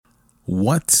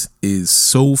What is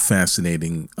so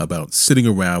fascinating about sitting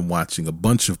around watching a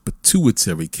bunch of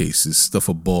pituitary cases stuff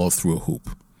a ball through a hoop?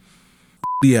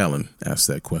 Woody Allen asked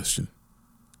that question.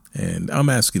 And I'm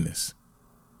asking this.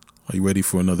 Are you ready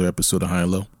for another episode of High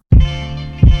and Low?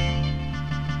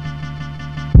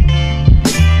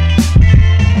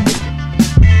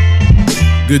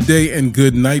 Good day and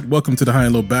good night. Welcome to the High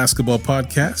and Low Basketball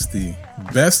Podcast, the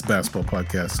best basketball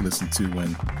podcast to listen to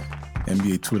when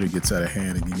NBA Twitter gets out of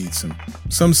hand and you need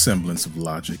some semblance of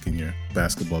logic in your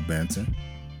basketball banter.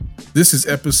 This is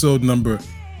episode number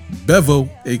Bevo,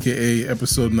 a.k.a.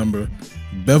 episode number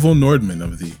Bevo Nordman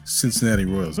of the Cincinnati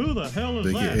Royals. Who the hell is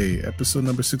a.k.a. episode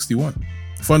number 61.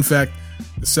 Fun fact,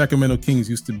 the Sacramento Kings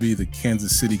used to be the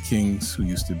Kansas City Kings, who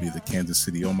used to be the Kansas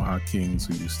City Omaha Kings,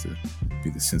 who used to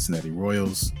be the Cincinnati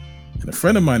Royals. And a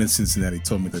friend of mine in Cincinnati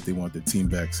told me that they want their team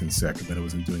back since Sacramento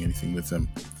wasn't doing anything with them.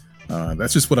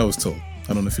 That's just what I was told.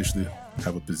 I don't officially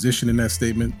have a position in that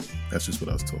statement. That's just what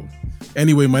I was told.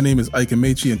 Anyway, my name is Ike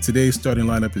Amechi, and today's starting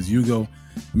lineup is Hugo,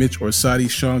 Mitch Orsatti,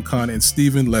 Sean Kahn, and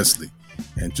Stephen Leslie.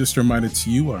 And just a reminder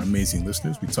to you, our amazing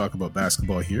listeners, we talk about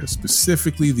basketball here,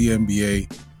 specifically the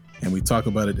NBA, and we talk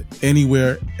about it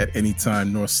anywhere, at any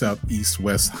time, north, south, east,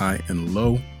 west, high, and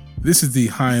low. This is the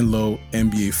High and Low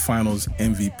NBA Finals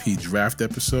MVP draft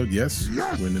episode. Yes,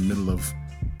 we're in the middle of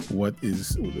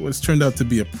what's turned out to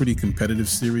be a pretty competitive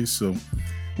series. So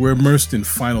we're immersed in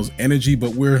finals energy,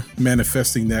 but we're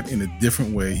manifesting that in a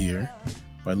different way here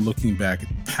by looking back at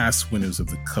past winners of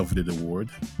the coveted award.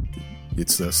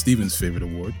 It's Steven's favorite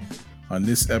award. On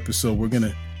this episode, we're going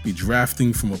to be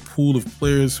drafting from a pool of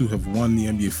players who have won the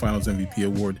NBA Finals MVP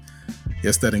award.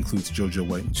 Yes, that includes JoJo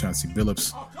White and Chauncey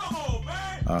Billups.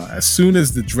 As soon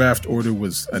as the draft order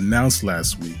was announced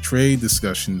last week, trade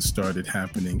discussions started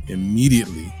happening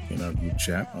immediately in our group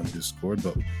chat on Discord,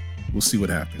 but we'll see what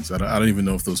happens. I don't even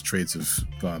know if those trades have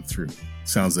gone through.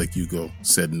 Sounds like Hugo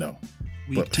said no.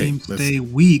 Weak teams stay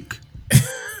weak.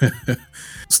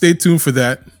 Stay tuned for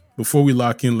that. Before we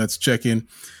lock in, let's check in.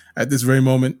 At this very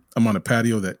moment, I'm on a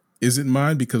patio that isn't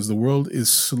mine because the world is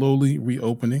slowly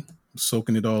reopening. I'm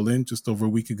soaking it all in. Just over a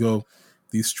week ago,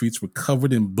 these streets were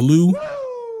covered in blue.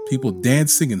 People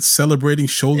dancing and celebrating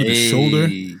shoulder to shoulder.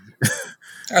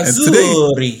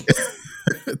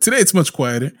 Today it's much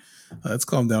quieter. It's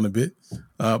calmed down a bit.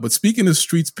 But speaking of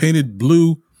streets painted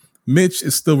blue, Mitch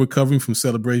is still recovering from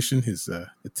celebration. His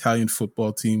Italian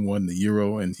football team won the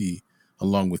Euro, and he,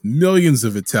 along with millions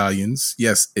of Italians,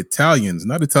 yes, Italians,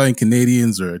 not Italian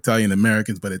Canadians or Italian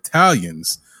Americans, but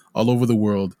Italians all over the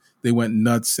world, they went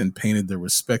nuts and painted their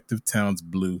respective towns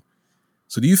blue.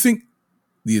 So do you think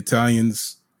the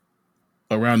Italians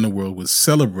around the world would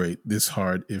celebrate this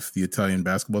hard if the Italian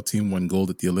basketball team won gold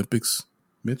at the Olympics,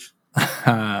 Mitch?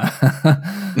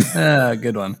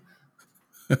 Good one.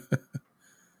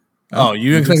 Oh,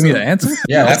 you expect me to answer?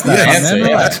 Yeah, that's the answer.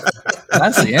 Yeah.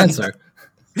 That's the answer.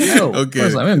 No, okay,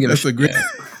 that's a great.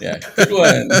 Yeah, good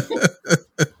one.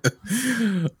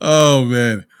 Oh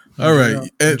man! All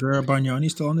right, Andrea Bargnani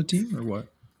still on the team or what?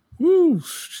 Woo!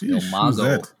 Sheesh, who's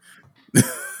that?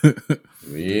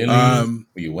 Really?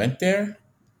 You went there?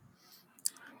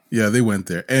 Yeah, they went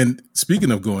there. And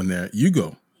speaking of going there,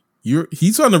 Hugo,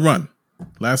 he's on the run.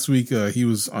 Last week, he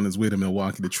was on his way to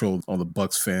Milwaukee to troll all the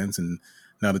Bucks fans, and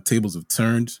now the tables have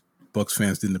turned. Bucks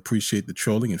fans didn't appreciate the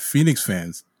trolling, and Phoenix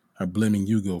fans are blaming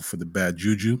Hugo for the bad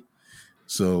juju.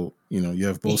 So, you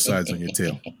have both sides on your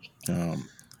tail.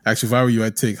 Actually, if I were you,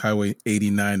 I'd take Highway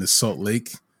 89 to Salt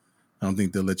Lake. I don't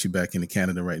think they'll let you back into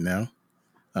Canada right now.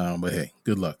 But hey,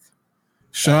 good luck.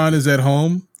 Sean is at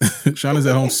home. Sean is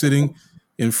at home sitting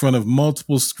in front of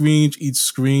multiple screens, each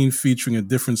screen featuring a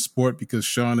different sport, because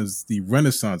Sean is the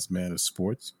Renaissance man of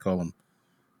sports. You call him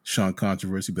Sean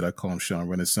Controversy, but I call him Sean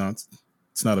Renaissance.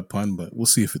 It's not a pun, but we'll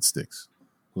see if it sticks.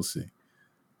 We'll see.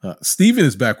 Steven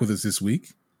is back with us this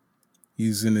week.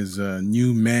 He's in his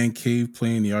new man cave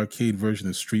playing the arcade version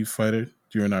of Street Fighter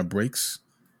during our breaks.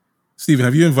 Steven,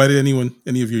 have you invited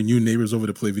any of your new neighbors over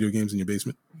to play video games in your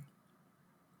basement?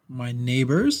 My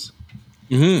neighbors?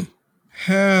 Mm-hmm.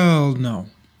 Hell no.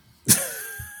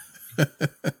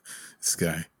 This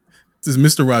guy. This is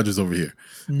Mr. Rogers over here.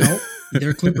 Nope.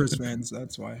 They're Clippers fans.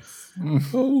 That's why.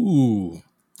 Oh.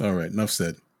 All right. Enough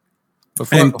said.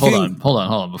 Hold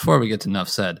on. Before we get to enough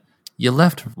said, you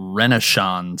left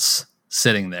Renaissance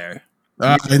sitting there.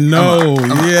 I know.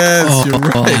 Yes, you're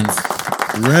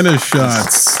right.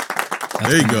 Renaissance.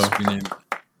 There you go.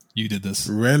 You did this.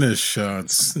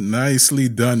 Renaissance. Nicely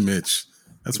done, Mitch.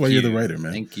 That's why you're the writer,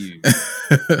 man. Thank you.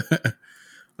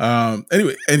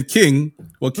 Anyway, and King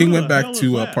went back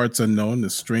to Parts Unknown, the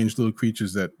strange little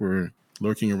creatures that were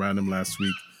lurking around him last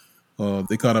week.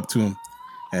 They caught up to him.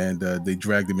 and they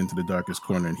dragged him into the darkest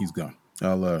corner, and he's gone.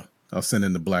 I'll send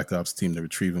in the Black Ops team to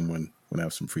retrieve him when I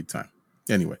have some free time.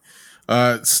 Anyway,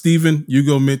 Steven,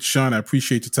 Hugo, Mitch, Sean, I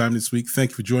appreciate your time this week.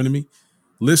 Thank you for joining me.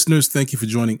 Listeners, thank you for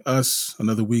joining us.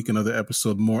 Another week, another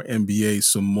episode, more NBA,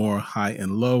 some more high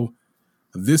and low.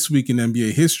 This week in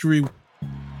NBA history,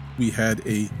 we had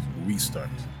a restart.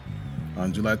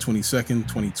 On July 22nd,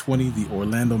 2020, the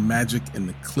Orlando Magic and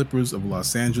the Clippers of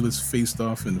Los Angeles faced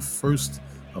off in the first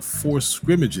of 4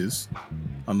 scrimmages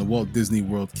on the Walt Disney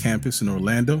World campus in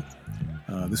Orlando.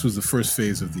 This was the first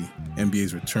phase of the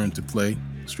NBA's return to play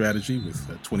strategy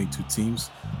with 22 teams,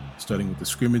 starting with the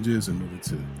scrimmages and moving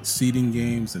to the seeding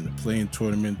games and the play-in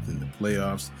tournament and the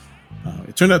playoffs.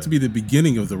 It turned out to be the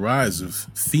beginning of the rise of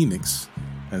Phoenix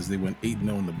as they went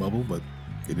 8-0 in the bubble, but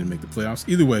they didn't make the playoffs.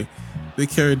 Either way, they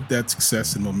carried that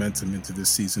success and momentum into this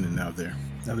season, and now they're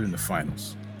in the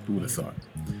finals. Who would have thought?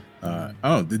 I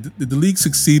don't know. Did the league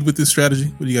succeed with this strategy?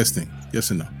 What do you guys think?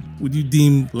 Yes or no? Would you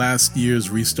deem last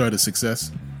year's restart a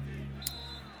success?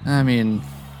 I mean,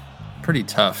 pretty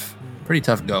tough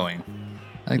going.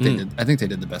 I think they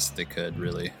did the best that they could,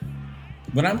 really.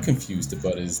 What I'm confused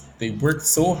about is they worked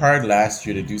so hard last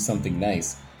year to do something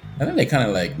nice, and then they kind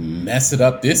of like mess it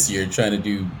up this year trying to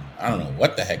do, I don't know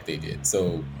what the heck they did.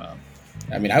 So,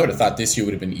 I mean, I would have thought this year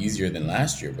would have been easier than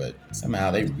last year, but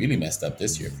somehow they really messed up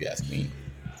this year, if you ask me.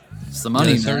 It's the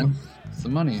money, Yes, sir. man. It's the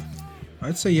money.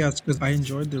 I'd say yes, because I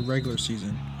enjoyed the regular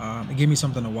season. It gave me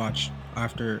something to watch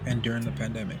after and during the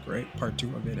pandemic, right? Part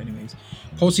 2 of it, anyways.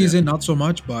 Postseason, not so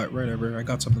much, but whatever. I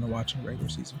got something to watch in the regular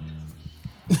season.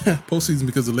 Postseason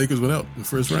because the Lakers went out in the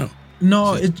first round.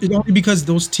 No, it only because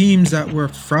those teams that were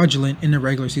fraudulent in the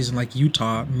regular season, like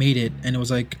Utah, made it, and it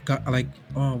was like,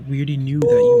 oh, we already knew that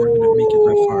you weren't going to make it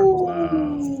that far.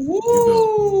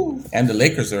 Woo! And the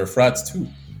Lakers are frauds too.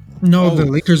 No, the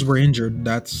Lakers were injured.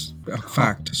 That's a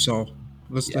fact. So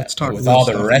let's talk with real all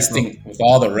the stuff, resting. With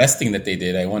all the resting that they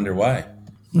did, I wonder why.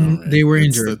 Right. They were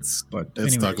injured. Let's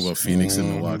anyways. talk about Phoenix and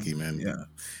Milwaukee, man. Yeah.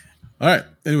 All right.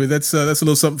 Anyway, that's a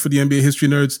little something for the NBA history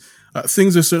nerds.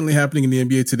 Things are certainly happening in the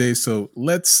NBA today, so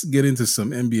let's get into some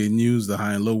NBA news the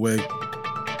high and low way.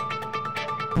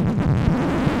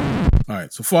 All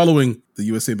right. So following the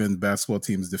USA men's basketball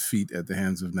team's defeat at the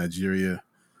hands of Nigeria,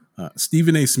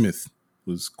 Stephen A. Smith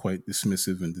was quite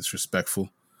dismissive and disrespectful,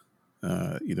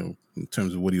 in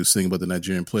terms of what he was saying about the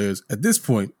Nigerian players. At this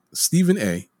point, Stephen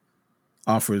A.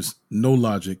 offers no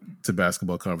logic to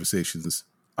basketball conversations,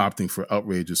 opting for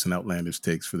outrageous and outlandish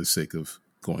takes for the sake of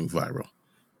going viral.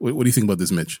 What do you think about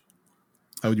this, Mitch?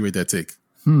 How would you rate that take?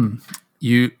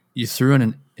 You threw in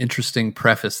an interesting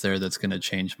preface there that's going to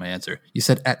change my answer. You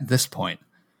said at this point.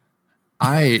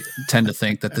 I tend to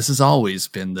think that this has always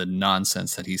been the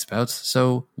nonsense that he spouts.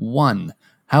 So, 1.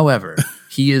 However,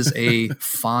 he is a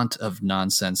font of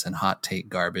nonsense and hot take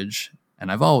garbage.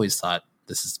 And I've always thought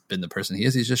this has been the person he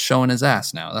is. He's just showing his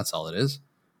ass now. That's all it is.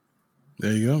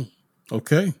 There you go.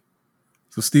 Okay.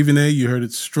 So, Stephen A., you heard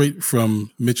it straight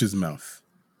from Mitch's mouth.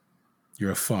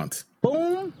 You're a font.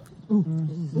 Boom,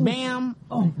 bam,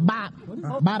 bop,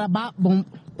 bada bop, boom,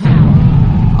 pow.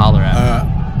 Holler at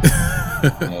me.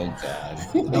 Oh God!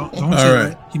 Don't All say right.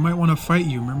 that. He might want to fight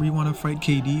you. Remember, you want to fight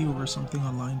KD over something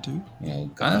online too? Oh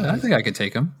God! I think I could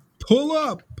take him. Pull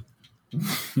up.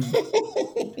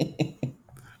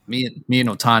 Me and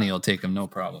Otani will take him, no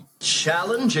problem.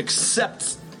 Challenge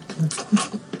accepted.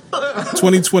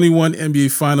 2021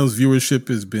 NBA Finals viewership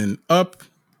has been up.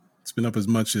 It's been up as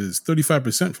much as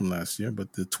 35% from last year,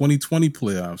 but the 2020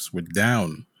 playoffs were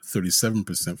down 37%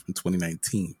 from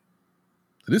 2019.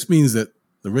 So this means that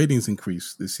the ratings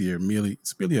increase this year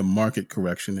it's merely a market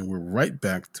correction, and we're right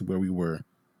back to where we were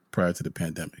prior to the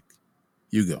pandemic.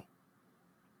 Hugo,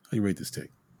 how do you rate this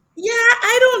take? Yeah,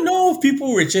 I don't know if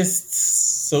people were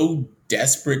just so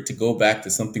desperate to go back to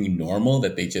something normal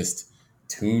that they just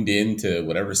tuned in to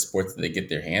whatever sports that they get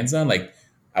their hands on. Like,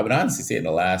 I would honestly say in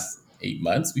the last 8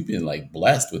 months, we've been like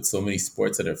blessed with so many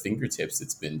sports at our fingertips.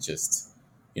 It's been just,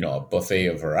 a buffet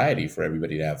of variety for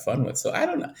everybody to have fun with. So I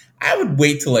don't know. I would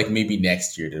wait till like maybe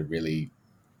next year to really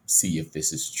see if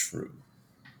this is true.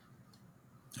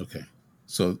 Okay.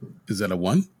 So is that a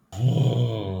 1?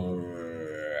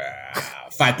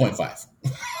 5.5.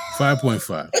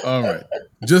 5.5. All right.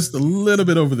 Just a little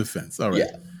bit over the fence. All right.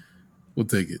 Yeah. We'll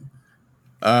take it.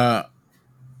 Kawhi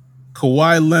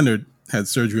Leonard had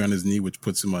surgery on his knee, which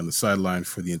puts him on the sideline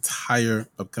for the entire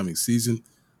upcoming season.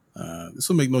 This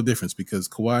will make no difference because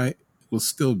Kawhi will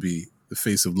still be the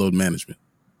face of load management.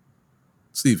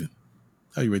 Steven,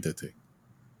 how you rate that take?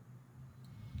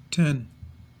 10.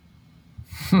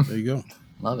 There you go.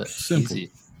 Love it. Simple.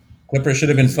 Easy. Clippers should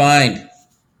have been fined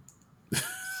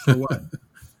For what?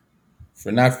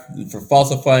 for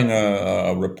falsifying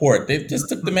a report. They just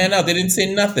took the man out. They didn't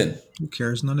say nothing. Who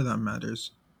cares? None of that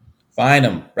matters. Fine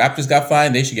them. Raptors got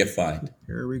fined. They should get fined.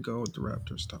 Here we go with the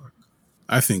Raptors talk.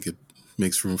 I think it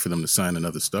makes room for them to sign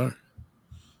another star.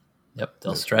 Yep,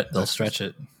 they'll stretch it. They'll stretch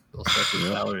his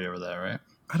salary over that, right?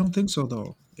 I don't think so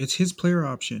though. It's his player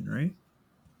option, right?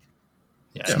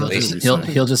 Yeah, Yeah,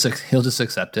 he'll just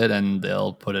accept it, and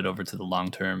they'll put it over to the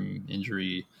long-term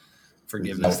injury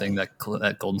forgiveness thing that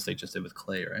Golden State just did with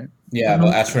Clay, right? Yeah, they'll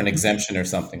ask for an exemption or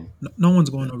something. No one's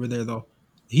going over there though.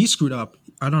 He screwed up.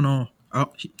 I don't know.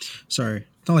 Sorry,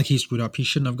 it's not like he screwed up. He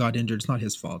shouldn't have got injured. It's not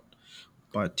his fault.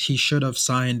 But he should have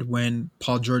signed when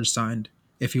Paul George signed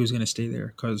if he was going to stay there.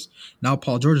 Because now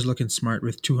Paul George is looking smart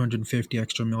with $250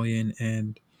 extra million,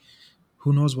 and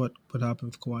who knows what would happen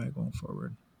with Kawhi going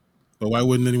forward. But why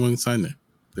wouldn't anyone sign there?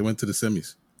 They went to the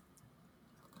semis.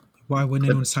 Why wouldn't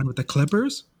anyone sign with the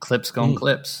Clippers? Clips going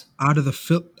Clips. Out of the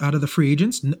free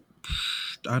agents?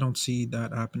 I don't see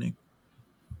that happening.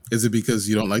 Is it because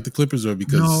you don't like the Clippers, or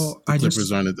because No, the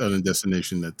Clippers aren't a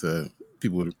destination that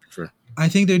people would prefer? I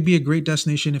think they'd be a great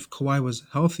destination if Kawhi was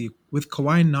healthy. With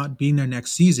Kawhi not being there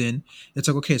next season, it's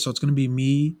like, okay, so it's going to be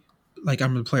me, like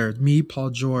I'm the player, me, Paul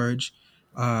George,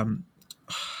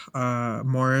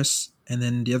 Morris, and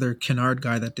then the other Kennard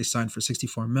guy that they signed for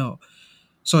 $64 million.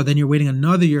 So then you're waiting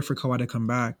another year for Kawhi to come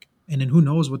back. And then who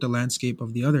knows what the landscape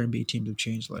of the other NBA teams have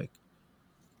changed like.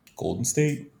 Golden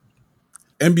State.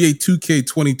 NBA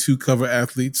 2K22 cover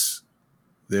athletes.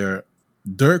 They're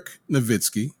Dirk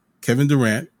Nowitzki, Kevin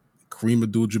Durant, Kareem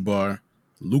Abdul-Jabbar,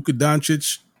 Luka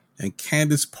Doncic, and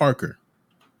Candace Parker.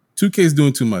 2K is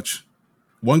doing too much.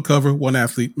 One cover, one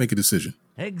athlete, make a decision.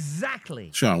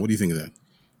 Exactly. Sean, what do you think of that?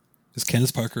 Is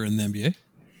Candace Parker in the NBA?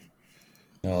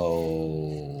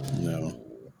 No.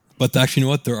 But actually, you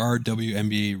know what? There are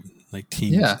WNBA like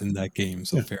teams Yeah. in that game,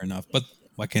 so fair enough. But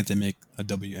why can't they make a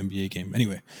WNBA game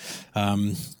anyway?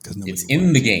 Because It's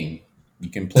in the game. You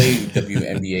can play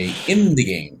WNBA in the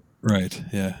game. Right.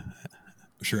 Yeah.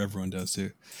 I'm sure everyone does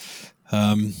too.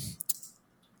 How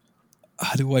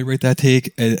do I rate that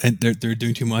take? And they're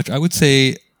doing too much. I would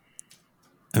say.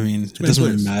 I mean, it doesn't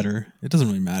really matter. It doesn't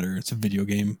really matter. It's a video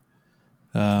game.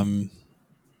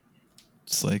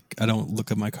 It's like I don't look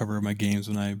at my cover of my games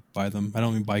when I buy them. I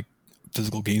don't even buy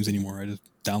physical games anymore. I just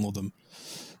download them.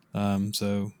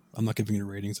 So I'm not giving it a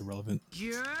rating. It's irrelevant.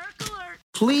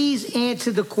 Please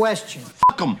answer the question.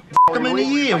 Fuck him in the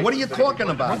ear. What are you talking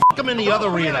about? Fuck him in the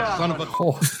other ear, that son of a...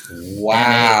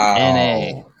 Wow.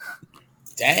 NA.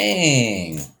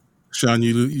 Dang. Sean,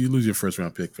 you lose your first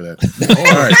round pick for that. All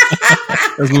right,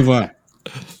 let's move on.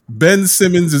 Ben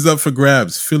Simmons is up for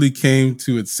grabs. Philly came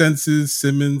to its senses.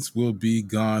 Simmons will be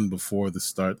gone before the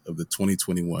start of the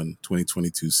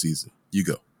 2021-2022 season. You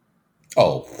go.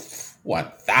 Oh,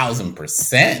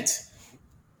 1,000%.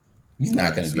 He's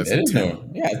not going to be there. No,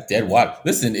 yeah, dead water.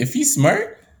 Listen, if he's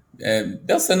smart,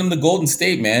 they'll send him to Golden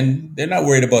State, man. They're not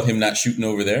worried about him not shooting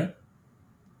over there.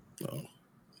 Oh,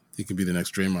 he can be the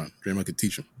next Draymond. Draymond could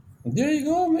teach him. There you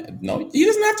go, man. No, he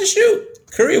doesn't have to shoot.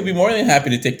 Curry will be more than happy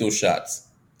to take those shots.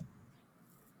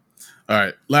 All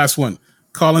right, last one.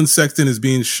 Colin Sexton is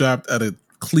being shopped out of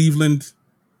Cleveland.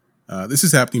 This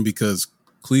is happening because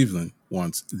Cleveland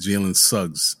wants Jalen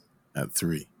Suggs at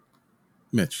 3.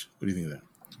 Mitch, what do you think of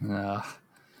that?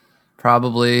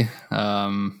 Probably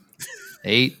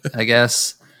 8, I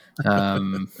guess.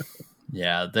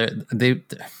 Yeah, they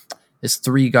it's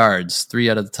 3 guards. 3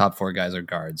 out of the top 4 guys are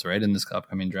guards, right, in this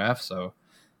upcoming draft. So,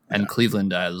 and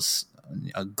Cleveland has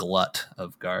a glut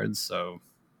of guards. So,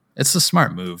 it's a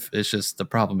smart move. It's just the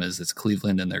problem is it's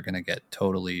Cleveland, and they're going to get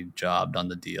totally jobbed on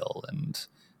the deal, and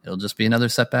it'll just be another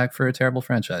setback for a terrible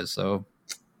franchise. So,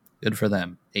 good for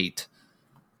them. 8.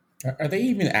 Are they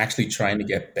even actually trying to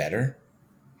get better?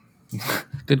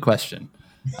 Good question.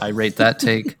 I rate that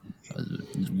take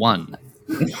 1.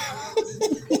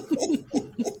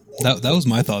 That was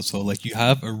my thoughts though. Like you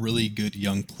have a really good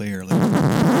young player.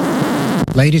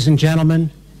 Like Ladies and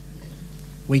gentlemen,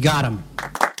 we got him.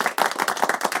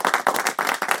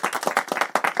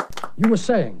 You were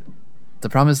saying? The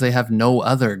problem is they have no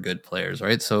other good players,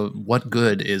 right? So what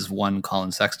good is one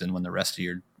Colin Sexton when the rest of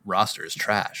your roster is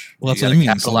trash? Well, that's you what I mean.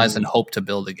 Capitalize So- and hope to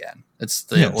build again. It's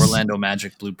the Orlando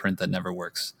Magic blueprint that never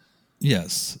works.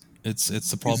 yes, it's the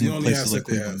He's problem the with only places like asset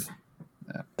they Cleveland.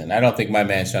 have. And I don't think my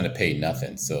man's trying to pay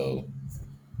nothing. So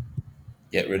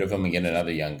get rid of him and get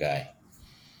another young guy.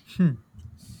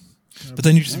 But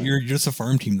then you're just a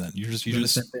farm team. Then you're just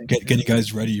getting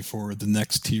guys ready for the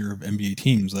next tier of NBA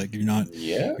teams. Like you're not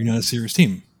a serious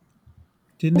team.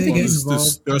 Didn't they get There's-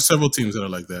 involved? there are several teams that are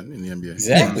like that in the NBA.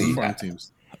 Exactly. Farm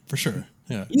teams. For sure.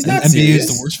 Yeah. He's And not NBA is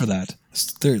serious. the worst for that.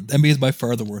 The NBA is by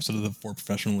far the worst out of the 4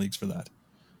 professional leagues for that.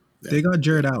 They got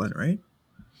Jared Allen, right?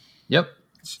 Yep.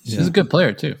 He's a good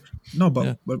player too. No,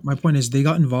 but my point is they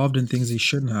got involved in things they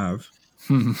shouldn't have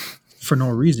for no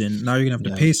reason. Now you're gonna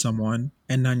have to pay someone,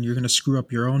 and then you're gonna screw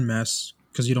up your own mess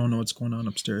because you don't know what's going on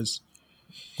upstairs.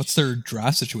 What's their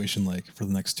draft situation like for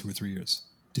the next 2 or 3 years?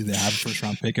 Do they have a first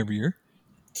round pick every year?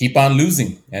 Keep on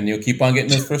losing, and you'll keep on getting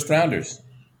those first rounders.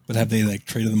 But have they like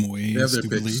traded them away They have their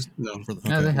stupidly? picks. No.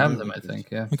 Yeah, they have them, I think.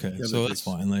 Yeah. Okay, Yeah, so they're that's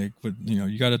picks. fine. Like, but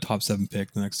you got a top 7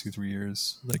 pick the next 2-3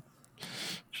 years. Like,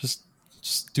 just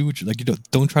do what you like. You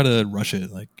don't try to rush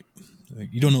it. Like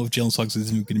you don't know if Jalen Suggs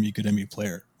isn't going to be a good NBA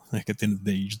player. Like at the end of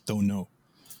the day, you just don't know.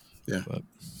 Yeah. But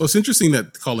Well, it's interesting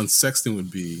that Colin Sexton would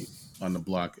be on the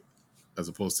block as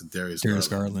opposed to Darius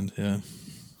Garland, yeah.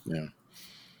 Yeah.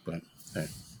 But hey,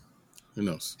 who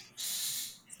knows?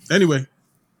 Anyway,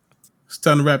 it's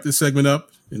time to wrap this segment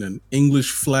up in an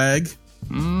English flag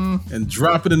and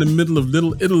drop it in the middle of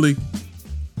Little Italy.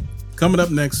 Coming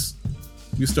up next,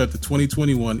 we start the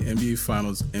 2021 NBA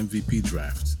Finals MVP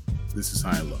draft. This is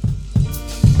High and Low.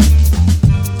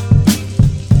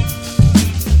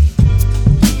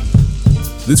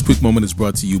 This quick moment is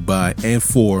brought to you by and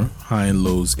for High and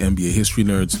Low's NBA History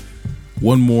Nerds.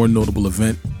 One more notable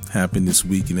event happened this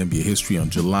week in NBA history on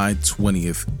July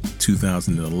 20th,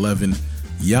 2011.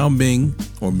 Yao Ming,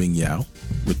 or Ming Yao,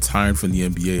 retired from the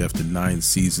NBA after 9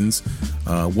 seasons,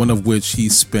 one of which he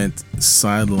spent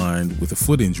sidelined with a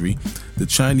foot injury. The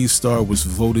Chinese star was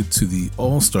voted to the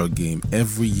All-Star game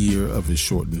every year of his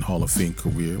shortened Hall of Fame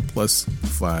career, plus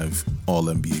 5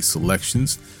 All-NBA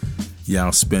selections.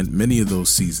 Yao spent many of those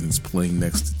seasons playing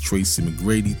next to Tracy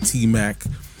McGrady, T-Mac,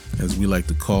 as we like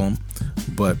to call him,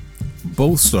 but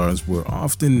both stars were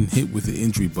often hit with the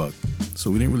injury bug,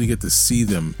 so we didn't really get to see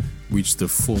them reach their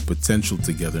full potential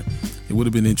together. It would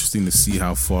have been interesting to see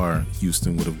how far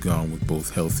Houston would have gone with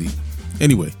both healthy.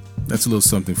 Anyway, that's a little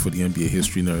something for the NBA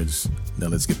history nerds. Now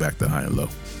let's get back to High and Low.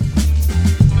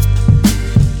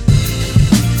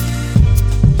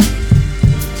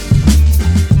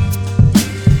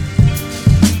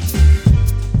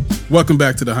 Welcome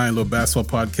back to the High and Low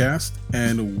Basketball Podcast,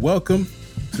 and welcome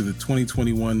to the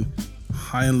 2021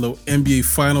 High and Low NBA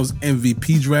Finals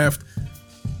MVP Draft.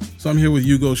 So I'm here with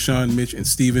Hugo, Sean, Mitch, and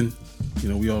Steven.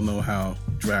 We all know how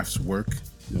drafts work.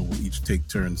 We'll each take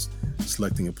turns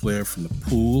selecting a player from the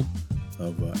pool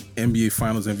of NBA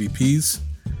Finals MVPs.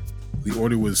 The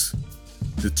order was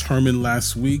determined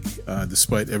last week,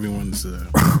 despite everyone's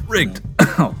rigged.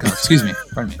 Oh God, excuse me.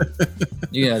 Pardon me.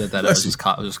 You can edit that. I was just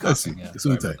coughing. Yeah,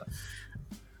 sorry about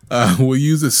that. We'll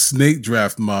use a snake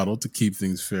draft model to keep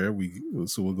things fair.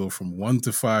 So we'll go from 1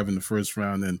 to 5 in the first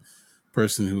round, and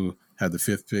person who had the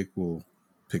 5th pick will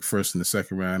pick first in the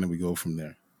second round, and we go from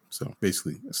there. So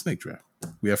basically, a snake draft.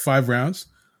 We have 5 rounds.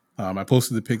 I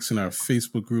posted the picks in our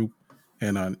Facebook group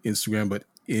and on Instagram, but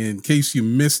in case you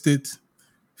missed it,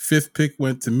 5th pick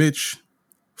went to Mitch.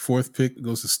 4th pick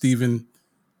goes to Steven.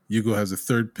 Hugo has the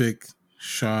 3rd pick.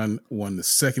 Sean won the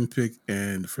 2nd pick,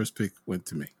 and the 1st pick went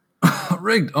to me.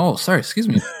 Rigged. Oh, sorry. Excuse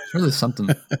me. Really something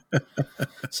in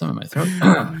my throat.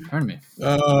 Pardon me.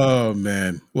 Oh,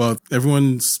 man. Well,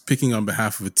 everyone's picking on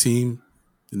behalf of a team.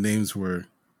 The names were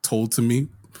told to me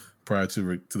prior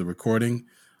to the recording.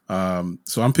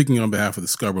 So I'm picking on behalf of the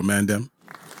Scarborough Mandem.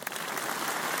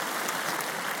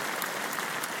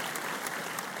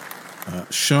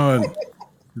 Sean,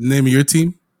 the name of your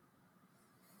team?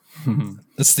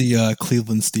 That's the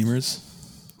Cleveland Steamers.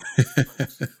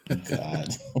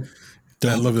 God.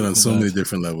 I love it on so many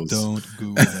different levels. Don't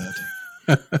Google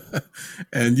that.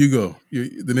 And you go.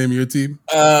 The name of your team?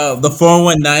 The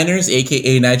 419ers,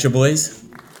 a.k.a. Nitro Boys.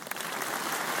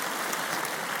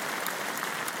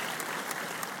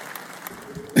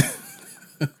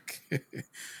 Okay.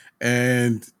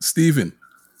 And Steven,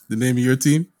 the name of your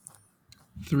team?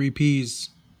 3 Ps.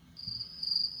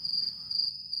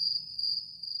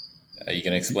 Are you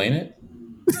going to explain it?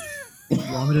 You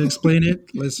want me to explain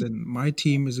it? Listen, my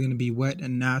team is going to be wet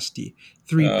and nasty.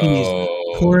 3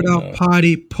 Ps. Pour it out,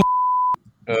 potty.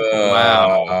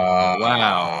 Wow.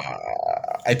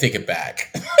 I take it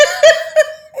back.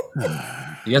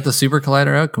 You got the Super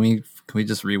Collider out? Can we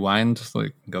just rewind?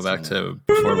 Like go back to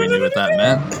before we knew what that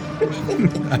meant?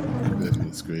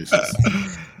 Goodness gracious.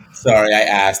 Sorry, I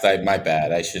asked. My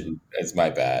bad. I shouldn't. It's my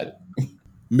bad.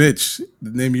 Mitch,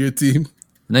 the name of your team?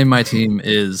 The name of my team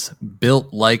is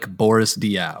Built Like Boris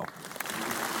Diaw.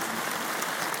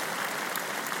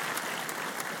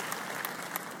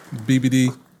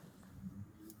 BBD.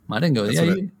 I didn't go. That's Yeah,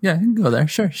 what you can go there.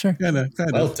 Sure. Kinda.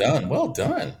 Well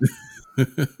done.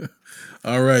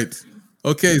 All right.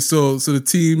 Okay, so the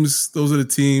teams, those are the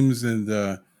teams, and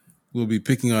We'll be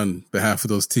picking on behalf of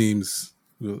those teams.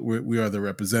 We are the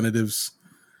representatives.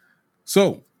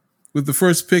 So, with the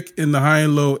first pick in the high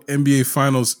and low NBA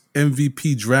Finals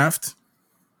MVP draft,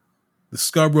 the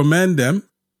Scarborough Mandem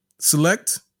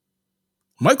select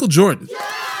Michael Jordan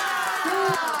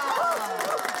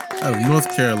out of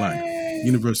North Carolina,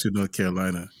 University of North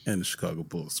Carolina, and the Chicago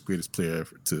Bulls. Greatest player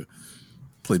ever to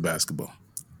play basketball,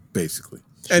 basically.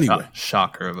 Anyway.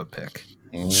 Shocker of a pick.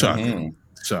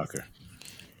 Shocker.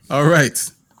 All right.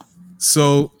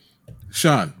 So,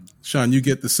 Sean, you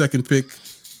get the second pick.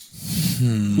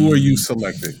 Who are you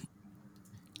selecting?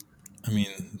 I mean,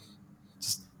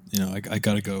 just, I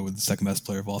got to go with the second best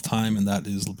player of all time, and that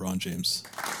is LeBron James.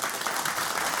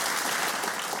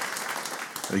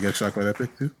 Are you got shocked by that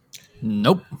pick too?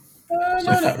 Nope. No,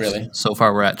 not really. So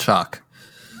far, we're at chalk.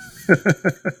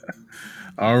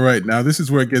 All right. Now, this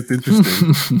is where it gets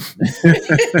interesting.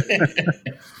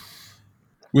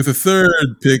 With the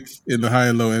third pick in the high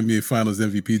and low NBA Finals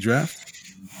MVP draft,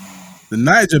 the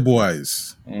Niger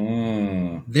Boys.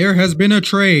 There has been a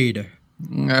trade.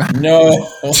 No.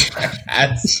 You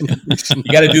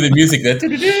got to do the music.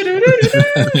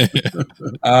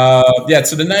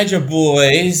 So the Niger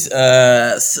Boys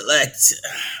select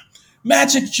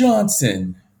Magic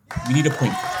Johnson. We need a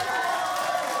point guard.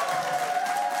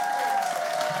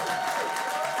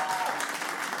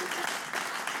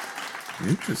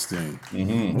 Interesting.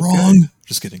 Wrong.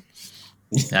 Just kidding.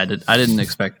 I didn't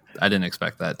expect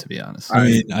that, to be honest. I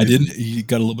mean, I didn't. You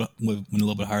got went a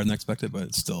little bit higher than expected, but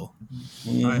it's still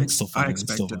fun. I It's expected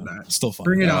still fun. that. It's still fun.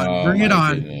 Bring it on. Bring it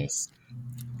on. Goodness.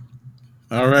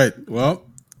 All right. Well,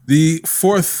 the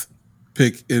fourth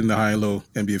pick in the high and low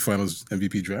NBA Finals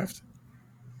MVP draft.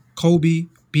 Kobe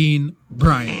Bean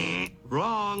Bryant.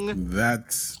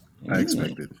 That I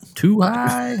expected. Too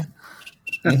high.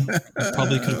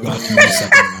 Probably could have gotten to the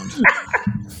second round,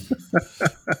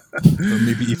 or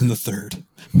maybe even the third.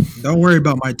 Don't worry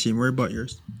about my team. Worry about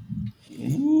yours.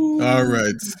 All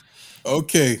right.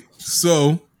 Okay.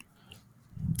 So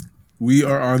we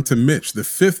are on to Mitch. The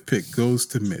fifth pick goes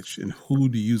to Mitch. And who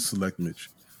do you select, Mitch?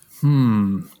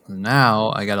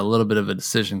 Now I got a little bit of a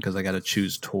decision because I got to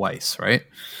choose twice, right?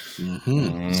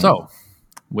 So,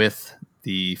 with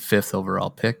the fifth overall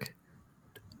pick,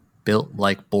 built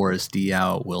like Boris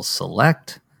Diaw will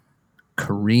select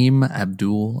Kareem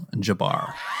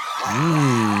Abdul-Jabbar.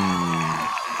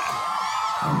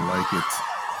 I like it.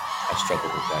 I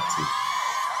struggled with that too.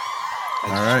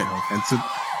 All right.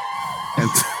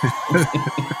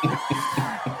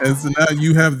 And so now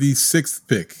you have the sixth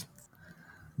pick.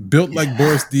 Built like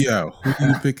Boris Diaw. Who do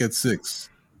you pick at 6?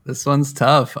 This one's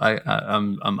tough.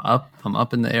 I'm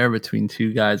up in the air between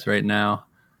two guys right now,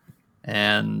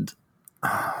 and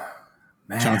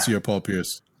man, Chauncey or Paul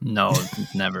Pierce? no,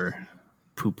 never.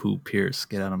 Poo Pierce,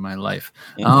 get out of my life.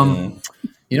 You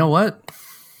know what?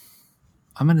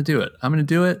 I'm gonna do it. I'm gonna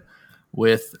do it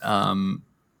with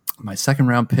my second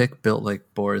round pick. Built like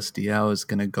Boris Diaw is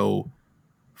gonna go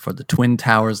for the Twin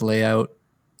Towers layout,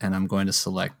 and I'm going to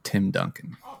select Tim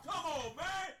Duncan.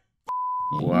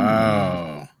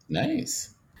 Wow.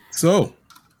 Nice. So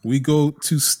we go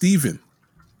to Steven.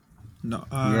 No,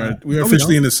 We are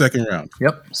officially in the second round.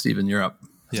 Yep, Steven, you're up.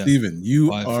 Yeah. Steven, you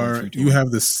 5, 4, 3, 2, you 1.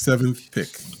 have the 7th pick.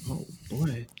 Oh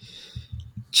boy.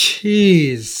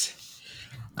 Jeez.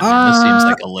 This seems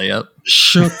like a layup.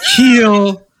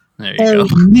 Shaquille There you go.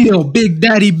 O'Neal, Big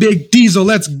Daddy, Big Diesel.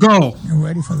 Let's go. You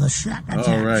ready for the shack attack?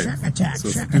 All right. Shack attack. So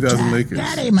it's Shack 2000 attack. Lakers.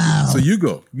 Daddy Mouth. So you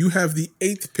go. You have the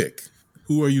 8th pick.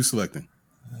 Who are you selecting?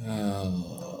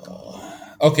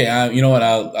 Okay, you know what?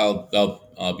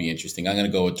 I'll be interesting. I'm gonna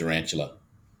go with Durantula.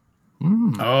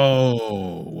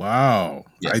 Oh, wow.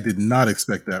 Yeah. I did not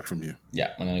expect that from you.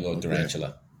 Yeah, I'm gonna go with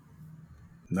Durantula.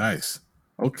 Nice.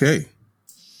 Okay.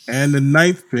 And the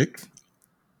 9th pick,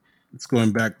 it's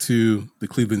going back to the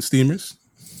Cleveland Steamers.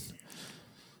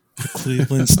 The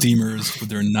Cleveland Steamers, with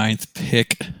their 9th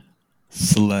pick,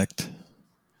 select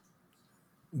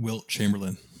Wilt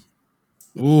Chamberlain.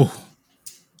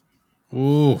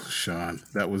 Oh, Sean.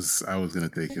 I was going to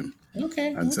take him.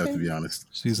 Okay. I just have to be honest.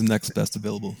 She's the next best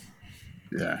available.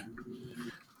 Yeah.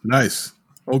 Nice.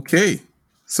 Okay.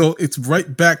 So it's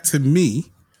right back to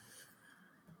me.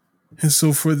 And so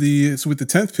with the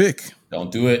 10th pick,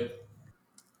 Don't do it.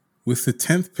 with the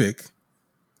 10th pick,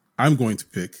 I'm going to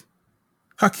pick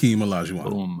Hakeem Olajuwon.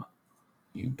 Boom.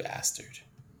 You bastard.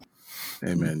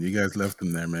 Hey, man, you guys left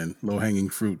him there, man. Low-hanging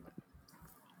fruit.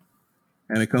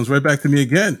 And it comes right back to me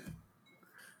again.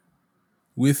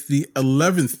 With the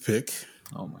 11th pick,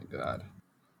 Oh my god.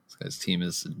 This guy's team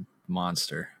is a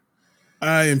monster.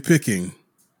 I am picking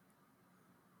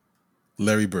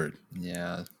Larry Bird.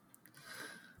 Yeah.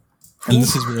 And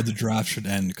this is where the draft should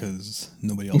end because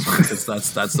nobody else wins.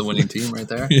 Because that's the winning team right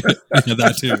there. Yeah,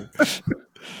 that too.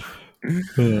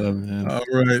 Oh, man. All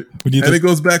right. We need And it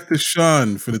goes back to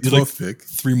Sean for the 12th pick.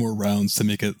 3 more rounds to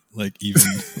make it like even.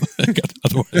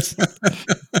 Otherwise,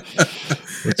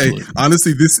 Hey,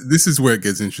 honestly, this is where it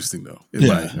gets interesting, though. In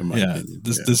my opinion.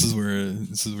 This is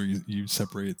where you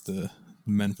separate the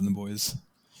men from the boys.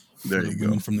 There you the go.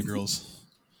 women from the girls.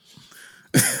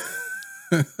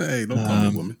 Hey, don't call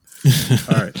me woman.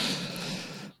 All right.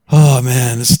 Oh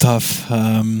man, this is tough.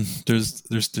 There's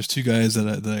 2 guys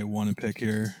that I want to pick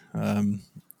here, and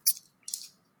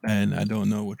I don't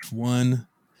know which one.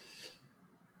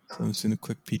 So I'm just gonna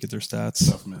quick peek at their stats.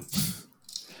 Tough, man.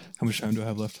 How much time do I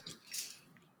have left?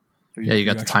 Yeah, you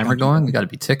got the timer going. You got to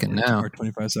be ticking now. Or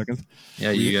 25 seconds.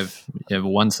 Yeah, you have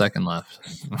 1 second left.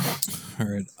 All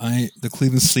right, the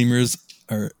Cleveland Steamers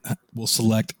will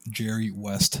select Jerry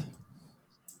West.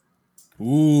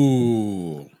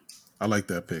 Ooh, I like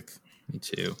that pick. Me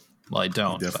too. Well, I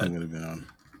don't. Definitely would have been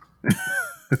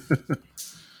on.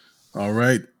 All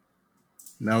right.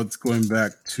 Now it's going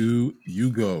back to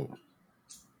Hugo.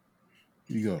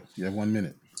 Hugo, you have 1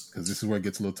 minute because this is where it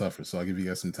gets a little tougher. So I'll give you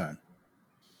guys some time.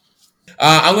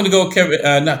 I'm going to go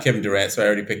not Kevin Durant. So I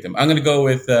already picked him. I'm going to go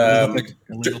with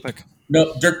Illegal pick.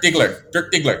 No, Dirk Diggler.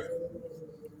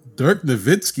 Dirk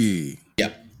Nowitzki.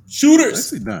 Yeah, shooters.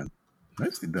 Nicely done.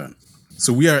 Nicely done.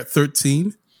 So we are at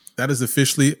 13. That is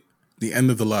officially the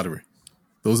end of the lottery.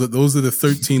 Those are the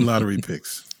 13 lottery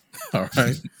picks. All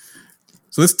right.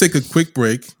 So let's take a quick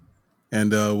break,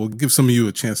 and we'll give some of you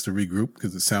a chance to regroup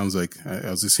because it sounds like I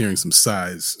was just hearing some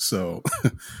sighs. So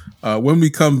when we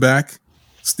come back,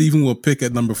 Steven will pick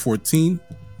at number 14,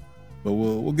 but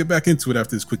we'll get back into it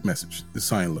after this quick message. This is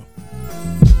High and Low.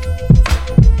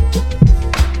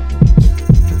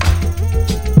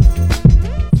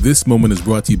 This moment is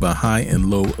brought to you by High and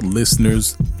Low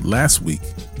listeners. Last week,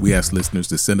 we asked listeners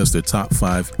to send us their top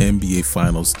 5 NBA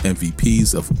Finals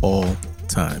MVPs of all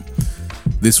time.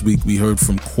 This week, we heard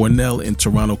from Cornell in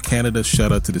Toronto, Canada.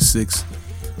 Shout out to the 6.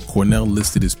 Cornell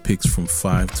listed his picks from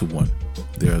 5 to 1.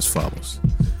 They're as follows.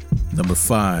 Number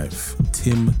 5,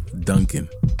 Tim Duncan.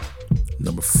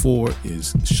 Number 4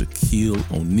 is Shaquille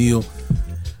O'Neal.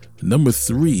 Number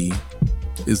 3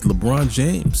 is LeBron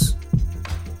James.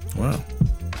 Wow.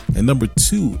 And number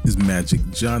 2 is Magic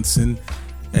Johnson.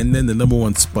 And then the number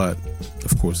 1 spot,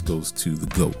 of course, goes to the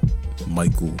GOAT,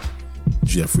 Michael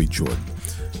Jeffrey Jordan.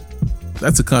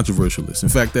 That's a controversial list. In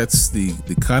fact, that's the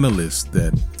kind of list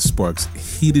that sparks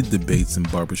heated debates in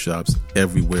barbershops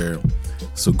everywhere.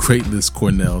 So great list,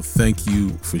 Cornell. Thank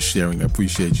you for sharing. I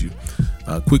appreciate you.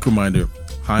 Quick reminder,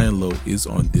 High and Low is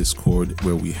on Discord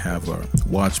where we have our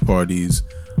watch parties,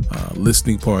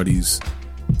 listening parties,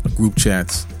 group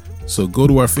chats. So go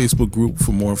to our Facebook group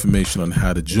for more information on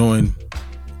how to join.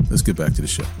 Let's get back to the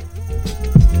show.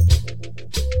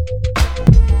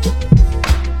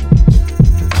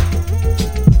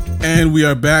 And we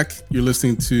are back. You're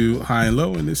listening to High and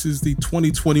Low, and this is the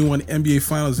 2021 NBA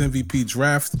Finals MVP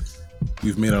draft.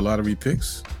 We've made our lottery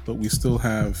picks, but we're still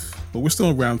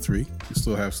in round 3. We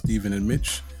still have Steven and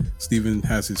Mitch. Steven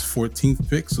has his 14th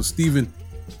pick. So Steven,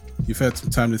 you've had some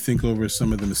time to think over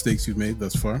some of the mistakes you've made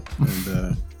thus far.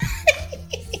 And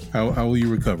how will you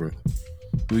recover?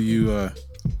 Will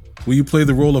you play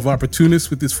the role of opportunist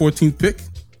with this 14th pick?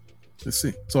 Let's see.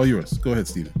 It's all yours. Go ahead,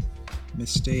 Steven.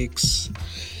 Mistakes.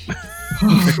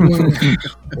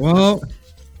 Well,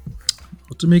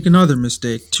 to make another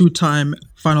mistake, 2-time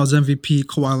Finals MVP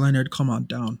Kawhi Leonard, come on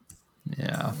down.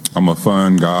 Yeah, I'm a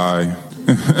fun guy.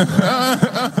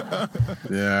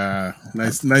 Yeah,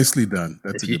 nicely done.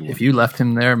 That's a good one. If you left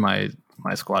him there, my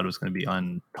squad was going to be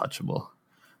untouchable.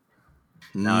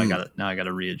 Now I got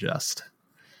to readjust.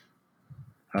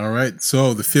 All right,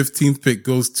 so the 15th pick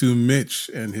goes to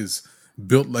Mitch and his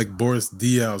built like Boris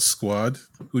Diaw squad.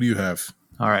 Who do you have?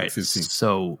 All right, 15.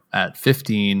 So at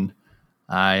 15,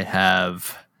 I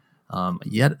have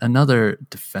yet another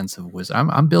defensive wizard.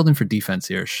 I'm building for defense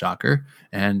here, shocker,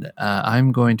 and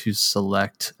I'm going to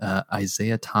select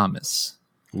Isaiah Thomas.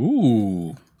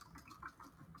 Ooh,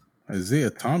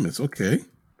 Isaiah Thomas. Okay,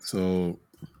 so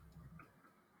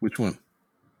which one?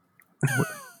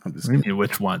 I'm just What do you mean,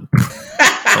 which one?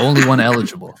 The only one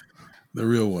eligible. the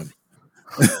real one.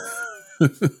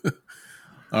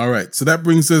 All right, so that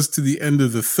brings us to the end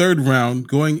of the 3rd round.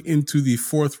 Going into the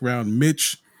 4th round,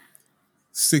 Mitch,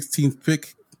 16th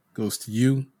pick goes to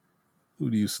you. Who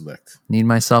do you select? Need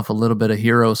myself a little bit of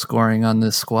hero scoring on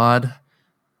this squad.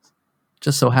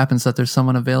 Just so happens that there's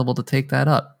someone available to take that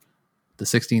up. The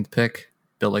 16th pick,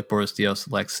 built like Boris Diaw,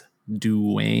 selects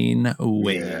Dwayne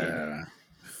Wade. Yeah.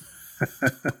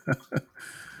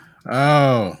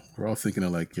 Oh, we're all thinking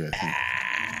alike here.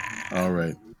 All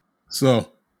right.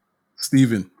 So,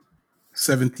 Steven,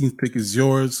 17th pick is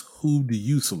yours. Who do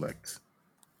you select?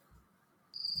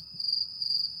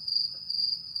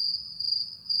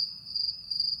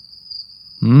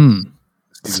 Steven,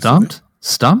 Stumped?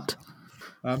 Stumped?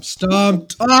 I'm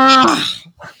stumped.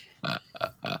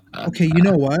 Okay, you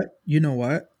know what?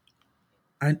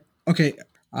 I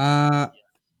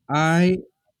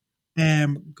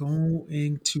am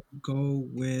going to go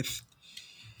with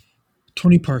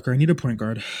Tony Parker. I need a point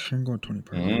guard. I'm going Tony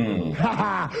Parker.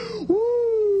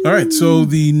 All right. So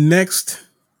the next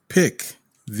pick,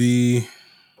 the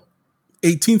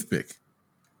 18th pick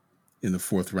in the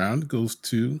 4th round, goes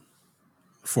to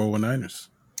 419ers.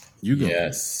 You go.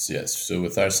 Yes. So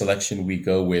with our selection, we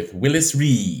go with Willis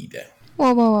Reed.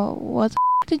 Whoa. What the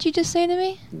did you just say to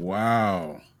me?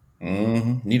 Wow.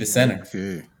 Need a center.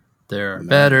 Okay. There are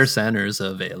better centers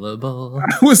available.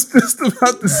 I was just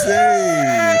about to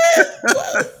say.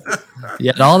 You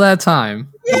had all that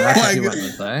time. That's what you God. wanted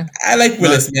to say. I like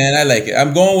Willis, man. I like it.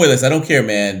 I'm going Willis. I don't care,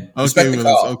 man. Respect Okay, the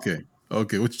Willis. call. Okay.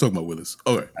 What you talking about, Willis?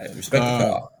 All right. I respect the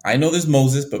call. I know there's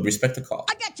Moses, but respect the call.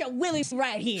 I got your Willis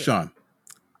right here. Sean,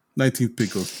 19th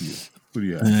pick goes to you. Who do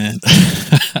you have? And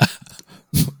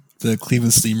the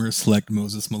Cleveland Steamers select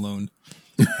Moses Malone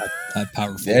at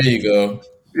power forward. There you go.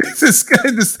 This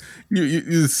guy just you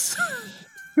just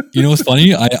You know what's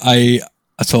funny? So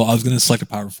I was going to select a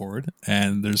power forward,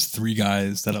 and there's 3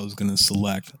 guys that I was going to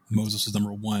select. Moses was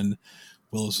number 1,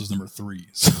 Willis was number 3.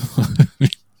 So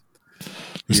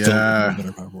there's still a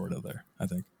better power forward out there, I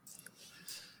think,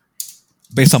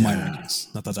 based on my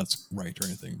rankings. Not that that's right or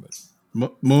anything, but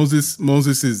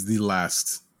Moses is the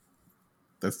last.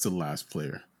 That's the last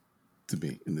player to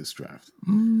be in this draft.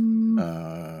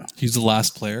 he's the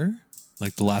last player,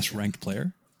 like the last ranked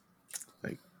player.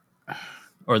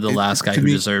 Or the last guy who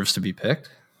deserves to be picked.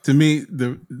 To me,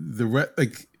 the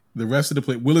rest of the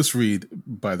play, Willis Reed,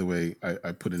 by the way,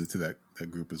 I put into that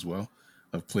group as well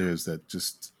of players that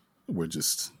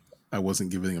I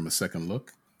wasn't giving him a second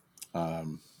look.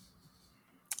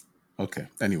 Okay.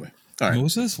 Anyway, all right.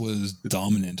 Moses was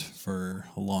dominant for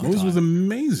a long time. Moses was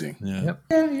amazing. Yeah.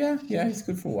 Yep. Yeah. He's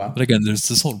good for a while. But again, there's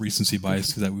this whole recency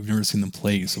bias that we've never seen them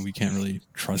play, so we can't really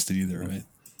trust it either, right?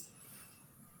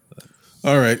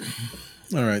 All right.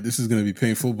 This is going to be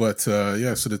painful, but so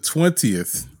the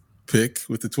 20th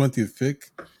pick,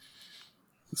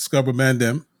 Scarborough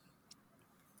Mandem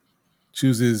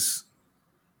chooses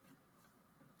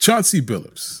Chauncey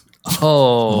Billups.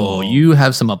 Oh, you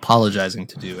have some apologizing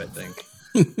to do, I think.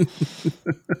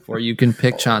 Before you can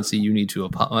pick Chauncey, you need to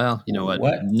apologize. Well, you know what?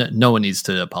 No one needs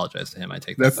to apologize to him. I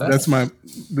take that. That's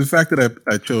the fact that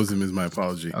I chose him is my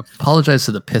apology. Apologize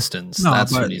to the Pistons. No,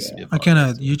 That's but who needs to be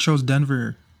apologized. you chose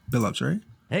Denver Billups, right?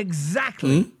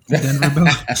 Exactly. Denver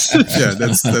Billups. Yeah,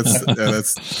 that's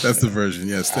the version.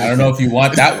 Yes. I don't know if you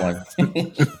want that one.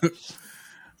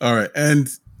 All right, and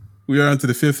we are on to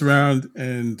the 5th round,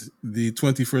 and the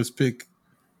 21st pick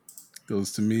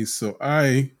goes to me. So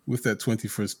with that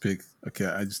 21st pick, okay,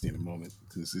 I just need a moment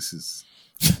because this is.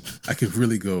 I could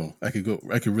really go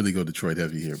Detroit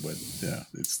heavy here, but yeah,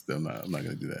 I'm not going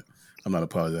to do that. I'm not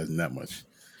apologizing that much.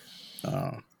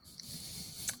 All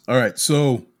right,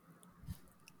 so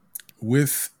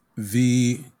with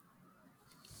the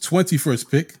 21st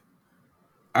pick,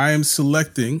 I am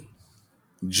selecting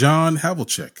John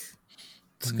Havlicek.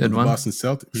 It's a good one. Boston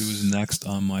Celtics. He was next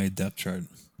on my depth chart.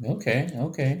 Okay.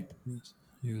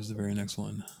 He was the very next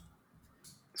one.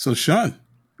 So, Sean,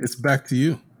 it's back to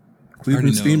you.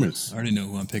 Cleveland Steamers. I already know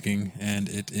who I'm picking, and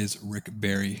it is Rick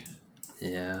Barry.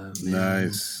 Yeah.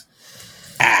 Nice.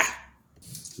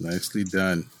 Nicely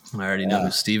done. I already know who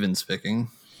Steven's picking.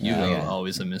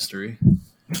 Always a mystery.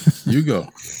 You go.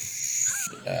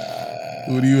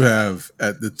 Who do you have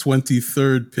at the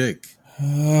 23rd pick?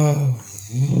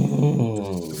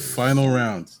 Final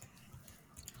round.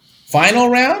 Final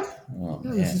round? Oh,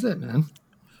 Yeah, this is it, man.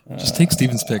 Just take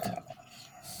Steven's pick.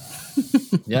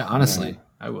 Yeah, honestly,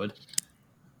 I would.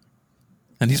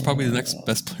 And he's probably the next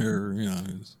best player,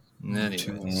 Anyways.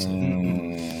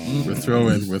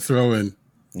 We're throwing.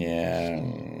 Yeah.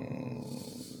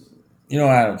 You know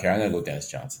what? I don't care. I'm going to go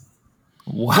Dennis Johnson.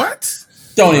 What?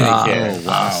 Don't even care. Oh,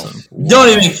 wow. Awesome. Don't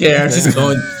even care. Just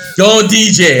go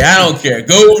DJ. I don't care.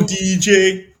 Go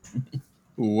DJ.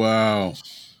 Wow.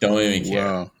 Don't even care.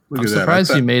 Wow. Look I'm at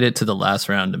surprised that. you made it to the last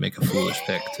round to make a foolish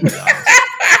pick, to be honest.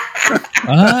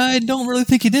 I don't really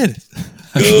think he did.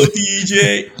 Go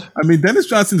DJ. I mean, Dennis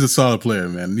Johnson's a solid player,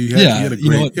 man. He had a you know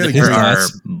great. what? He had a His great. There are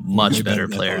stats much way better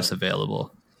than I players thought.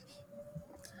 available.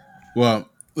 Well,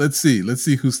 let's see. Let's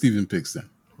see who Steven picks then.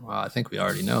 Well, I think we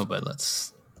already know, but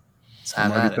let's Let's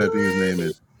I'm have already at it. typing his name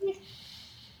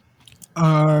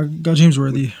in. Got James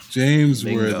Worthy. James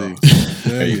Bingo. Worthy.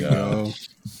 There you go.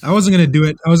 I wasn't gonna do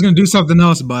it. I was gonna do something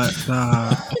else, but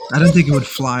I didn't think it would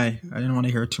fly. I didn't want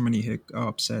to hear too many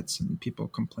upsets and people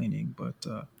complaining. But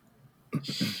I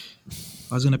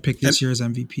was gonna pick this year's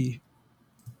MVP.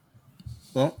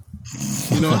 Well,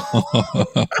 you know,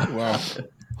 wow.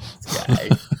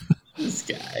 This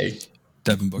guy.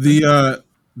 Devin Booker.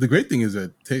 The great thing is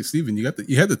that, hey, Steven, you had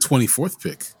the 24th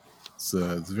pick. It's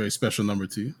a very special number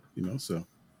to you, you know. So,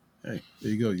 hey,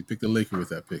 there you go. You picked the Laker with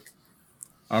that pick.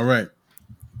 All right.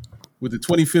 With the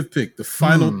 25th pick, the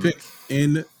final pick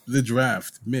in the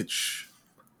draft, Mitch.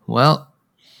 Well,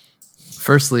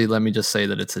 firstly, let me just say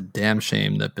that it's a damn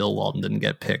shame that Bill Walton didn't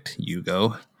get picked.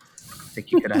 Hugo. I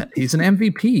think you could have. He's an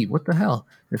MVP. What the hell?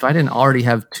 If I didn't already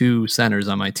have 2 centers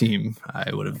on my team,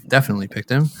 I would have definitely picked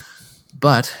him.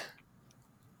 But,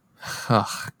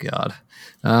 oh God,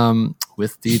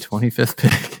 with the 25th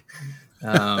pick,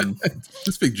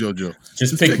 Just pick JoJo.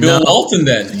 Just pick Bill Walton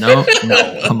then. no,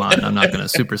 come on, I'm not gonna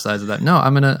supersize that. No,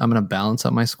 I'm gonna balance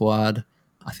up my squad.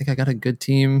 I think I got a good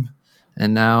team,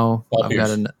 and now Paul I've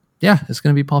Pierce. got it's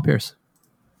gonna be Paul Pierce.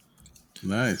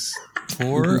 Nice.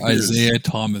 Poor Isaiah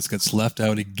Thomas gets left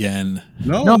out again.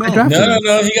 No, I drafted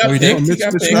No, him. he got Oh, he picked. did? He Mitch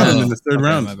got Mitch picked. got him in the third Okay,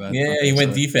 round. my bad. Yeah, Okay, he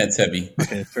went sorry. defense heavy.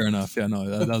 Okay, fair enough. Yeah,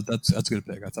 no, that's a good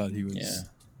pick. I thought he was. Yeah.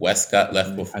 West got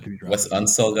left before. Had to be drafted. West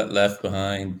Unseld got left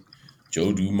behind.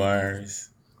 Joe Dumars.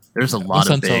 There's a lot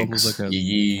of Unseld bigs. was like a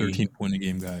Yee. 13-point a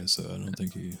game guy, so I don't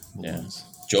think he belongs.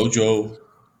 JoJo.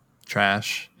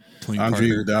 Trash. Tony Andre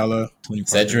Parker. Iguodala. Tony Parker.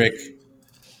 Cedric.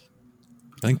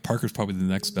 I think Parker's probably the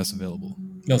next best available.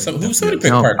 No, somebody picked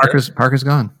No, Parker. Parker's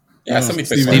gone. Yeah, somebody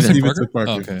picked Steven Parker. took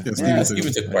Parker. Oh, okay. Yeah, Yeah, Steven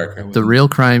Steven took Parker. The real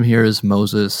crime here is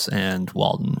Moses and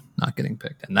Walton not getting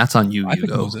picked, and that's on you, I picked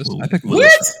Hugo. Moses. Ooh. I picked What?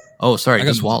 Moses. Oh, sorry, I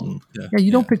got just Moses. Walton. Yeah. Yeah,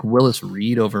 you don't pick Willis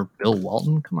Reed over Bill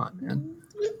Walton. Come on, man.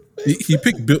 He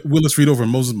picked Willis Reed over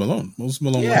Moses Malone. Moses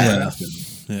Malone Yeah.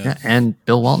 was Yeah, and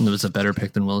Bill Walton was a better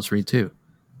pick than Willis Reed too.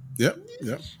 Yep.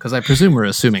 Because I presume we're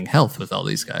assuming health with all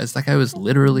these guys. That guy was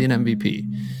literally an MVP.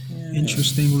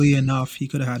 Interestingly enough, he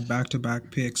could have had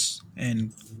back-to-back picks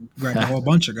and grabbed a whole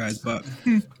bunch of guys, but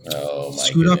Oh, my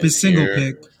screwed up his goodness. single Here-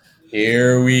 pick.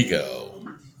 Here we go.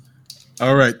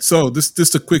 All right. So this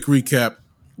just a quick recap.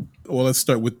 Well, let's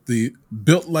start with the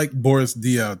built like Boris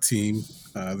Diaw team.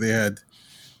 They had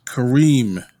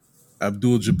Kareem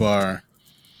Abdul-Jabbar,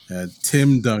 had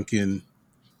Tim Duncan,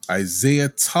 Isaiah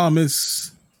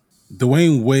Thomas,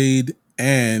 Dwayne Wade,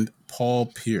 and Paul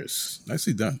Pierce.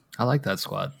 Nicely done. I like that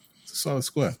squad. It's a solid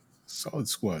squad. Solid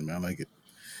squad, man. I like it.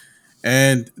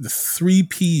 And the 3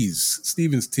 Ps,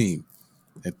 Steven's team,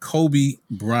 had Kobe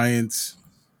Bryant,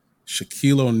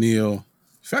 Shaquille O'Neal. In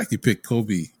fact, he picked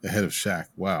Kobe ahead of Shaq.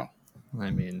 Wow.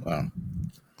 I mean, Wow.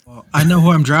 Well, I know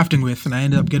who I'm drafting with, and I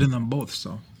ended up getting them both.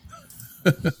 So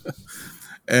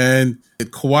And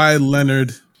Kawhi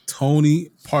Leonard, Tony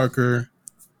Parker,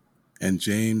 and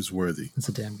James Worthy. it's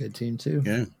a damn good team too.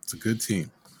 Yeah, it's a good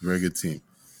team. Very good team.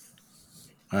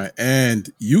 All right.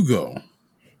 And Hugo.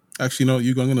 Actually, no,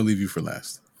 Hugo, I'm going to leave you for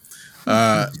last.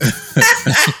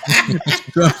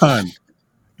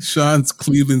 Sean's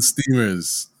Cleveland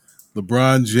Steamers,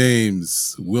 LeBron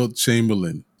James, Wilt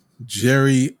Chamberlain,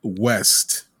 Jerry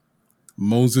West,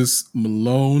 Moses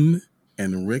Malone,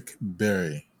 and Rick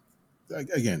Barry.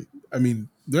 Again, I mean,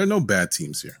 there are no bad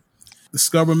teams here. The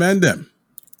Scarborough Mandem,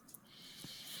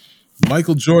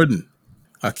 Michael Jordan,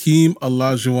 Hakeem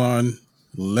Olajuwon,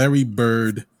 Larry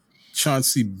Bird,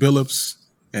 Chauncey Billups,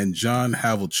 and John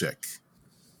Havlicek.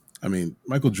 I mean,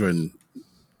 Michael Jordan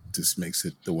just makes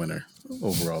it the winner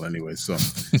overall anyway. So,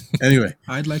 anyway.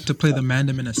 I'd like to play the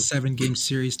Mandem in a 7-game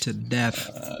series to death.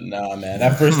 Nah, man.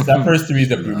 That first 3 is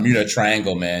the Bermuda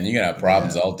Triangle, man. You're gonna have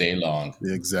problems all day long.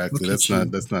 Yeah, exactly. Look That's at you.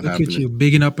 not Look happening. at you,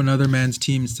 bigging up another man's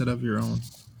team instead of your own.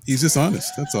 He's just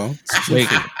honest. That's all. Wait,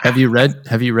 have you read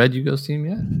Hugo's team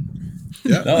yet?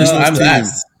 Yeah. No, Christmas I'm team.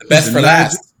 last. The best The for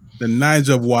last. The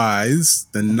Niger Wise.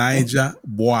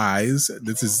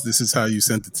 This is how you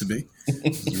sent it to me.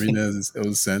 Reading as it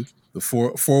was sent. The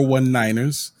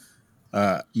 419ers.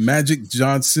 Magic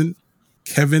Johnson,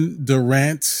 Kevin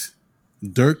Durant,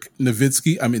 Dirk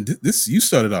Nowitzki. I mean, this you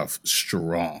started off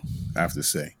strong, I have to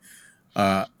say.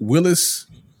 Willis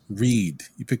Reed.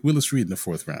 You picked Willis Reed in the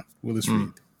 4th round. Willis Reed.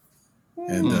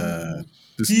 And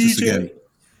just again,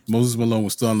 Moses Malone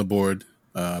was still on the board.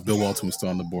 Bill Walton was still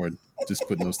on the board. Just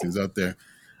putting those things out there.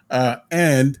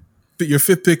 And your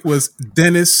 5th pick was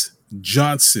Dennis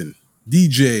Johnson.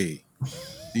 DJ.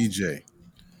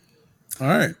 All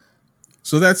right.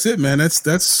 So that's it, man.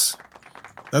 That's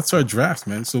our draft,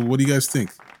 man. So what do you guys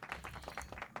think?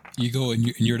 You go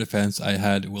in your defense. I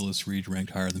had Willis Reed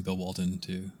ranked higher than Bill Walton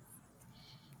too,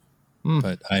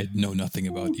 but I know nothing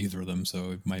about either of them,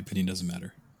 so my opinion doesn't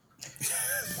matter.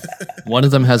 One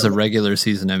of them has a regular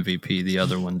season MVP. The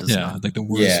other one does not. Like the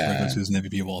worst regular season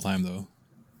MVP of all time, though.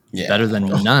 Yeah, better than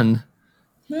none.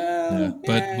 Yeah,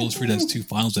 but Willis Reed has 2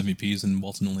 Finals MVPs, and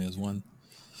Walton only has 1.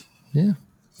 Yeah,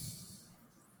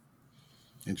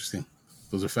 Interesting.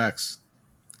 Those are facts.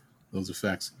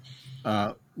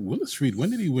 Willis Reed,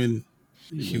 when did he win?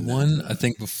 He won, I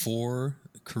think, before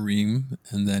Kareem,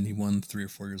 and then he won 3 or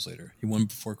 4 years later. He won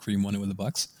before Kareem won it with the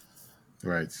Bucks.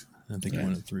 Right. I think he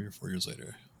won it 3 or 4 years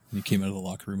later. And he came out of the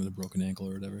locker room with a broken ankle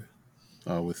or whatever.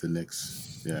 Oh, with the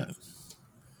Knicks. Yeah.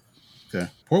 Okay.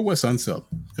 Poor Wes Unseld,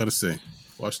 gotta say.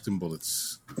 Washington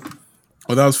Bullets.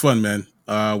 Oh, that was fun, man.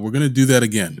 We're gonna do that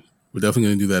again. We're definitely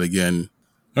gonna do that again.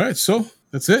 All right, so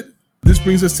that's it. This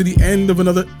brings us to the end of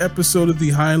another episode of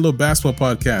the High and Low Basketball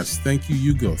Podcast. Thank you,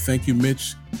 Hugo. Thank you,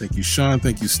 Mitch. Thank you, Sean.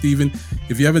 Thank you, Steven.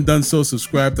 If you haven't done so,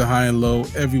 subscribe to High and Low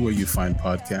everywhere you find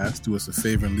podcasts. Do us a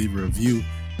favor and leave a review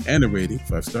and a rating,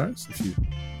 5 stars.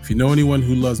 If you know anyone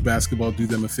who loves basketball, do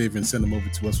them a favor and send them over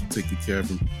to us. We'll take good care of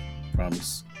them.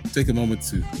 Promise. Take a moment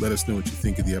to let us know what you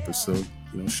think of the episode.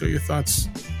 Share your thoughts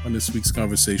on this week's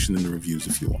conversation in the reviews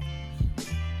if you want.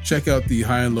 Check out the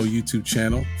High and Low YouTube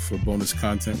channel for bonus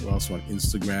content. We're also on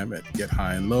Instagram at Get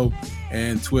High and Low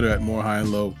and Twitter at More High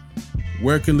and Low.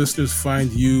 Where can listeners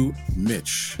find you,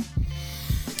 Mitch?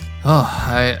 Oh,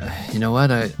 you know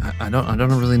what? I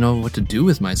don't really know what to do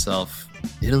with myself.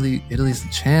 Italy's the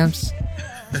champs.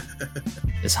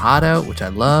 It's hot out, which I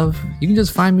love. You can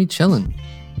just find me chilling.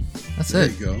 That's there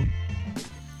it. There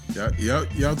you go.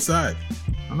 You're outside.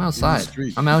 I'm outside.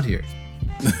 I'm out here.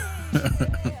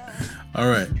 All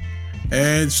right.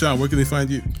 And Sean, where can they find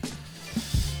you?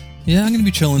 Yeah, I'm going to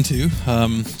be chilling too.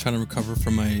 Trying to recover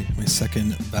from my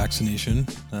second vaccination.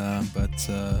 But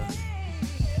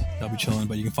I'll be chilling.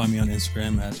 But you can find me on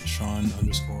Instagram at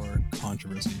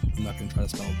Sean_controversy. I'm not going to try to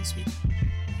spell it this week.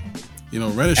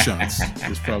 Renaissance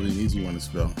is probably an easy one to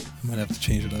spell. I might have to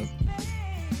change it up.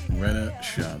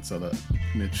 Renaissance.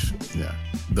 Mitch. Yeah.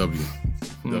 W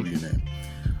name.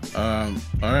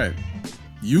 All right.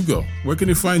 Hugo, where can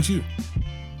they find you?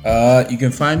 You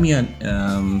can find me on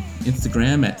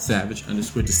Instagram at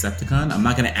Savage_Decepticon. I'm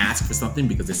not going to ask for something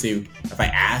because they say if I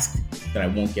ask that I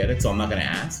won't get it, so I'm not going to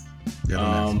ask. Yeah,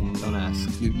 don't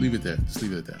ask. Leave it there. Just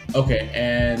leave it at that. Okay,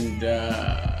 and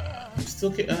I'm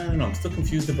still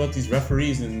confused about these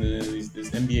referees and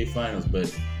this NBA Finals,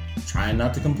 but trying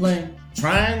not to complain.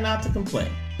 Yeah,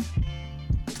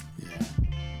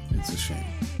 it's a shame,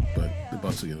 but the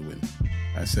Bucks are going to win.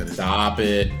 I said it. Stop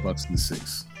it. Bucks in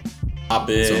 6. Stop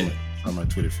it. It's on my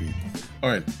Twitter feed. All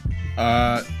right.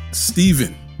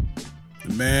 Steven,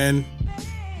 the man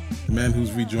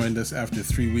who's rejoined us after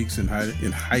 3 weeks in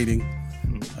hiding.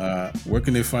 Where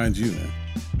can they find you, man?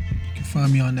 You can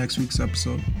find me on next week's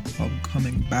episode. I'm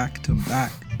coming back to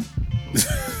back.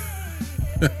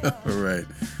 All right.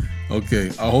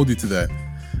 Okay. I'll hold you to that.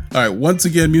 All right. Once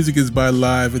again, music is by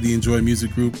Live of the Enjoy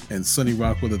Music Group and Sonny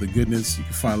Rockwell of The Goodness. You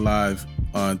can find Live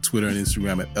on Twitter and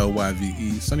Instagram at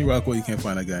LYVE. Sonny Rockwell, you can't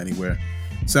find that guy anywhere.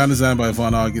 Sound design by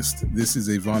Von August. This is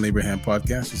a Von Abraham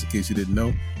podcast, just in case you didn't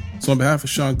know. So on behalf of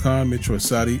Sean Khan, Mitch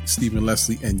Orsatti, Stephen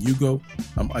Leslie, and Hugo,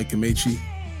 I'm Ike Amechi.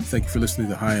 Thank you for listening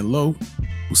to High and Low.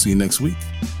 We'll see you next week.